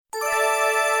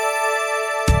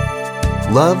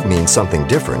Love means something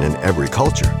different in every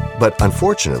culture, but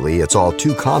unfortunately, it's all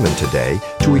too common today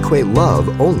to equate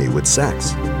love only with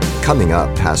sex. Coming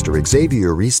up, Pastor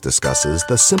Xavier Reese discusses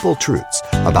the simple truths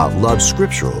about love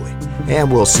scripturally, and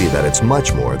we'll see that it's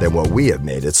much more than what we have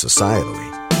made it societally.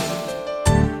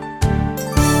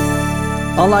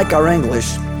 Unlike our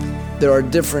English, there are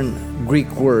different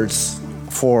Greek words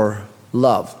for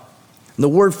love. The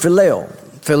word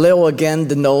phileo again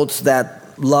denotes that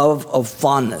love of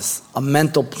fondness, a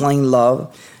mental plane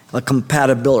love, a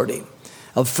compatibility.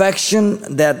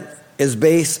 Affection that is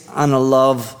based on a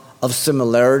love of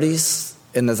similarities,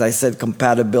 and as I said,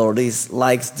 compatibilities,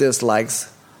 likes,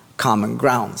 dislikes, common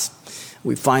grounds.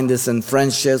 We find this in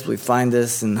friendships, we find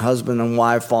this in husband and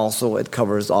wife also. It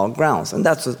covers all grounds. And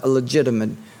that's a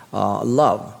legitimate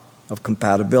love of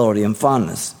compatibility and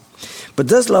fondness. But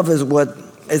this love is what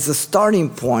is the starting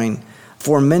point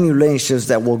for many relationships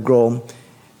that will grow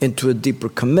into a deeper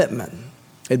commitment.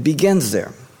 It begins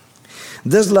there.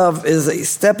 This love is a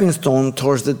stepping stone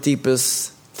towards the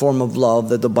deepest form of love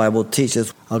that the Bible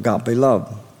teaches, agape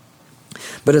love.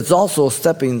 But it's also a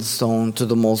stepping stone to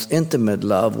the most intimate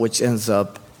love, which ends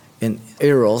up in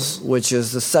eros, which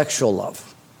is the sexual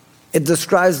love. It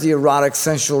describes the erotic,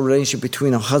 sensual relationship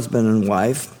between a husband and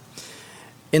wife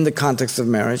in the context of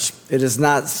marriage. It is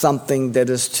not something that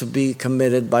is to be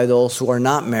committed by those who are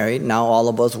not married. Now all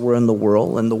of us were in the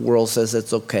world, and the world says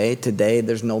it's okay. Today,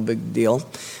 there's no big deal.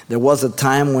 There was a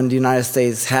time when the United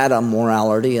States had a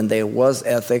morality and there was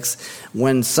ethics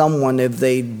when someone, if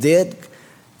they did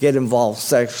get involved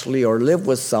sexually or live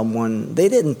with someone, they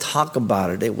didn't talk about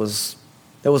it. There was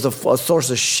a source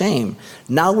of shame.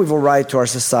 Now we've arrived to our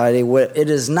society where it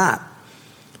is not.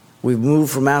 We've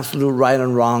moved from absolute right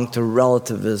and wrong to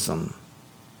relativism,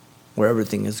 where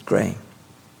everything is gray.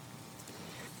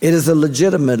 It is a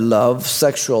legitimate love,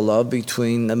 sexual love,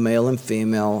 between the male and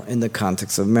female in the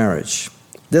context of marriage.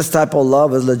 This type of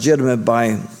love is legitimate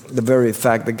by the very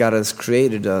fact that God has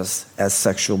created us as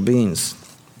sexual beings.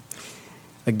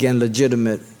 Again,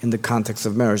 legitimate in the context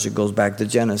of marriage. It goes back to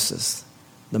Genesis.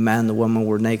 The man and the woman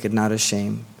were naked, not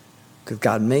ashamed, because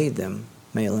God made them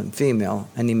male and female,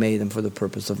 and he made them for the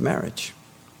purpose of marriage.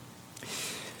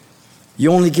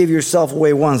 You only give yourself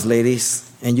away once, ladies,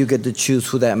 and you get to choose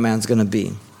who that man's going to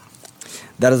be.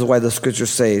 That is why the scripture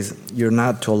says you're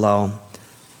not to allow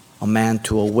a man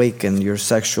to awaken your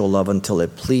sexual love until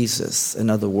it pleases. In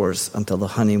other words, until the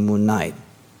honeymoon night.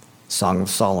 Song of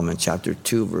Solomon, chapter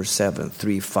 2, verse 7,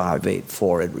 3, 5, 8,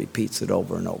 4. It repeats it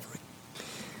over and over.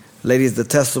 Ladies, the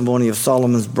testimony of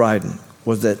Solomon's bride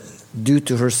was that due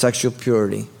to her sexual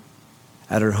purity,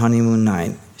 at her honeymoon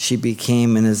night, she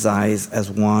became in his eyes as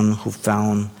one who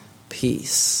found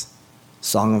peace.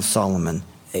 Song of Solomon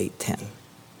 8:10.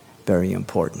 Very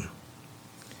important.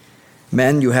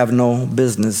 Men, you have no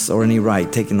business or any right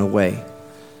taken away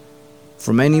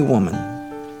from any woman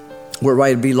where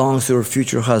right belongs to her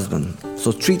future husband.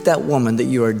 So treat that woman that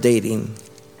you are dating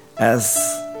as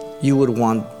you would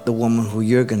want the woman who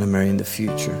you're going to marry in the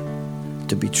future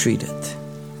to be treated.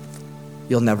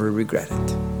 You'll never regret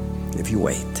it if you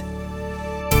wait.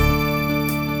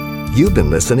 You've been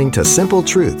listening to Simple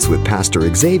Truths with Pastor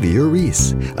Xavier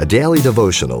Reese, a daily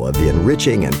devotional of the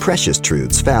enriching and precious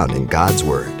truths found in God's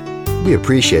Word. We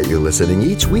appreciate you listening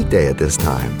each weekday at this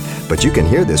time, but you can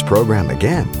hear this program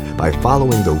again by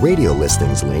following the radio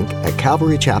listings link at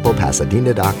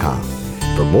CalvaryChapelPasadena.com.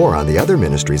 For more on the other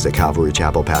ministries at Calvary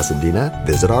Chapel Pasadena,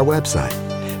 visit our website.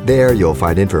 There you'll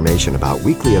find information about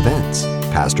weekly events,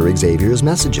 Pastor Xavier's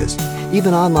messages,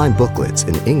 even online booklets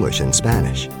in English and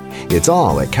Spanish. It's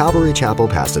all at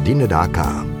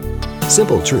CalvaryChapelPasadena.com.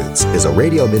 Simple Truths is a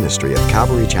radio ministry of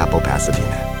Calvary Chapel,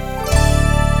 Pasadena.